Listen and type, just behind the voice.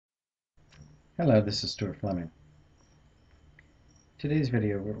Hello, this is Stuart Fleming. Today's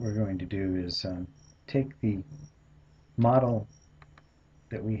video, what we're going to do is take the model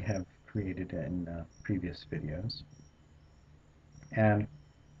that we have created in previous videos and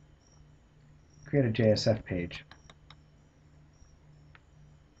create a JSF page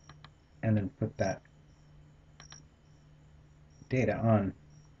and then put that data on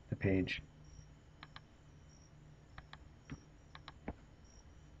the page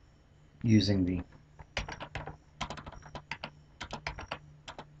using the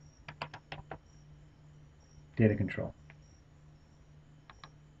data control.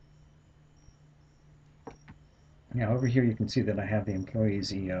 Now over here you can see that I have the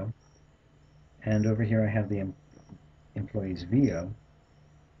employees EO, and over here I have the employees VO,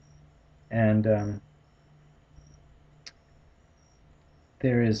 and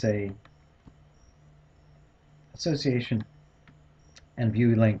there is a association and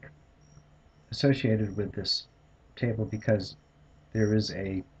view link associated with this table because there is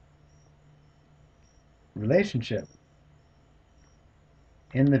a relationship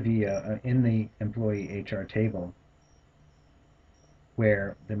in the employee HR table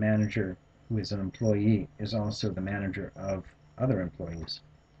where the manager who is an employee is also the manager of other employees.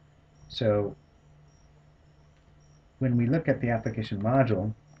 So when we look at the application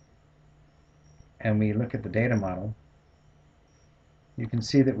module and we look at the data model, you can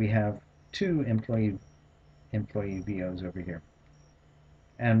see that we have two employee VOs over here.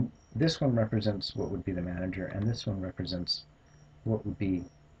 And this one represents what would be the manager, and this one represents what would be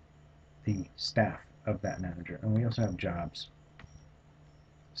the staff of that manager. And we also have jobs.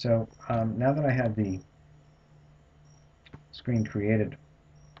 So now that I have the screen created,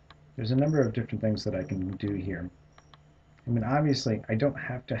 there's a number of different things that I can do here. I mean, obviously, I don't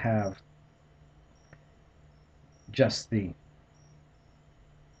have to have just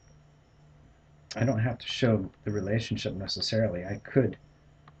I don't have to show the relationship necessarily. I could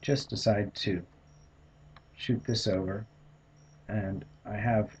just decide to shoot this over, and I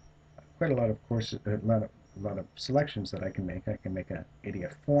have quite a lot of courses, a lot of selections that I can make. I can make an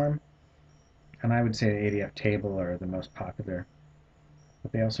ADF form, and I would say the ADF table are the most popular,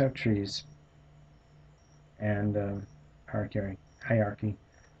 but they also have trees and hierarchy.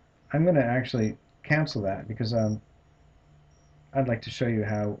 I'm going to actually cancel that because I'd like to show you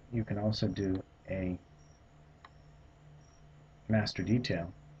how you can also do a master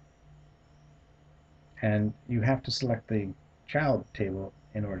detail, and you have to select the child table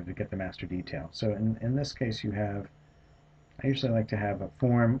in order to get the master detail. So in this case I usually like to have a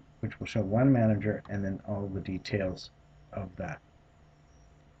form which will show one manager and then all the details of that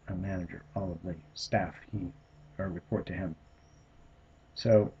manager, all of the staff or report to him.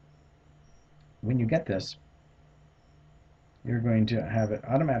 So when you get this, you're going to have it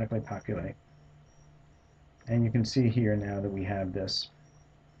automatically populate, and you can see here now that we have this.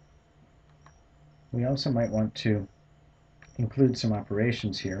 We also might want to include some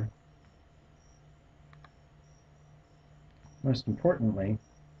operations here. Most importantly,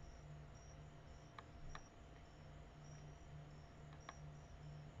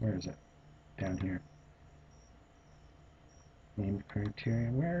 where is it? Down here. Named criteria,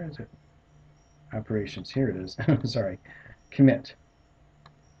 where is it? Operations, here it is. Sorry, commit.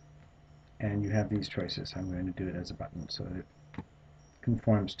 And you have these choices. I'm going to do it as a button so that it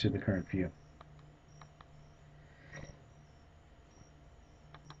conforms to the current view.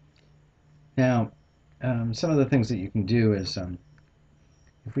 Now, some of the things that you can do is,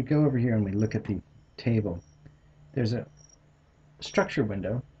 if we go over here and we look at the table, there's a structure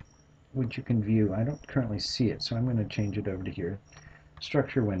window which you can view. I don't currently see it, so I'm going to change it over to here.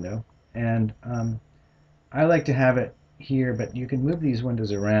 Structure window, and I like to have it here, but you can move these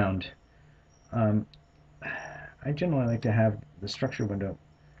windows around. I generally like to have the structure window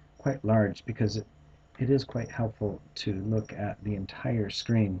quite large because it is quite helpful to look at the entire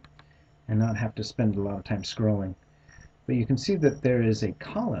screen and not have to spend a lot of time scrolling. But you can see that there is a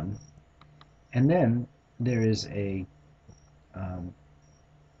column, and then there is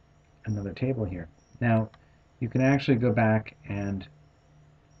another table here. Now, you can actually go back and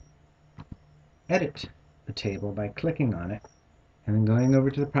edit the table by clicking on it and then going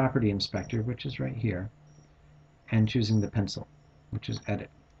over to the property inspector, which is right here, and choosing the pencil, which is edit.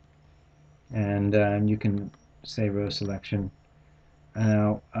 And you can say row selection.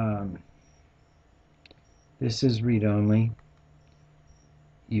 Now, this is read-only.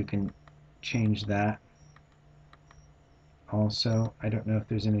 You can change that. Also, I don't know if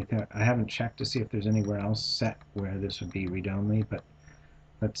there's anything, I haven't checked to see if there's anywhere else set where this would be read-only, but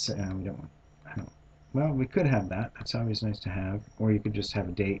let's we don't, well, we could have that. That's always nice to have. Or you could just have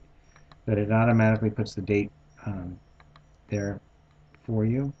a date. but it automatically puts the date there for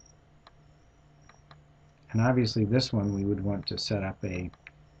you. And obviously this one we would want to set up a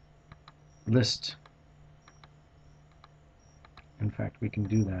list. In fact, we can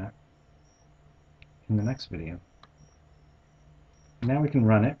do that in the next video. Now we can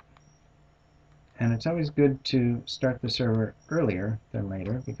run it. And it's always good to start the server earlier than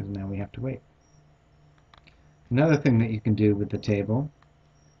later because now we have to wait. Another thing that you can do with the table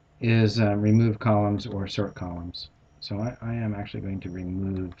is remove columns or sort columns. So I am actually going to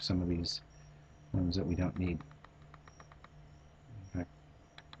remove some of these ones that we don't need. In fact,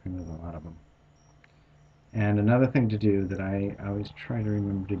 remove a lot of them. And another thing to do that I always try to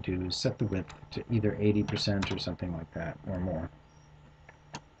remember to do is set the width to either 80% or something like that, or more,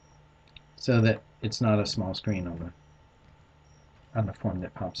 so that it's not a small screen on the form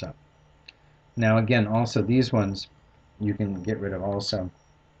that pops up. Now again, also these ones you can get rid of also.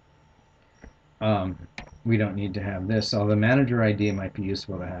 We don't need to have this, although manager ID might be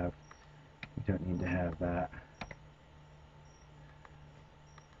useful to have. We don't need to have that.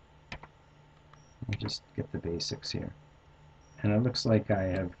 We'll just get the basics here. And it looks like I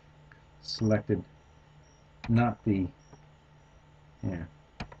have selected not the, yeah,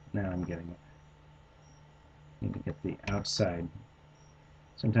 now I'm getting it. Need to get the outside.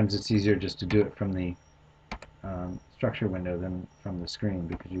 Sometimes it's easier just to do it from the structure window than from the screen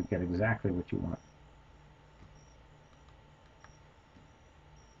because you get exactly what you want.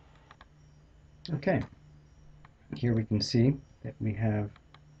 Okay, here we can see that we have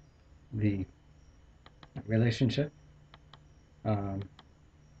the relationship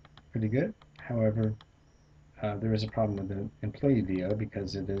pretty good. However, there is a problem with the employee VO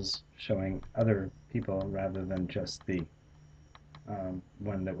because it is showing other people rather than just the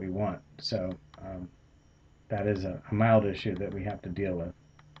one that we want. So that is a mild issue that we have to deal with.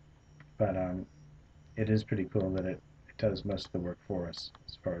 But it is pretty cool that it does most of the work for us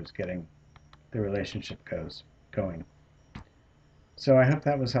as far as getting the relationship going. So I hope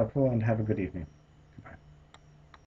that was helpful, and have a good evening.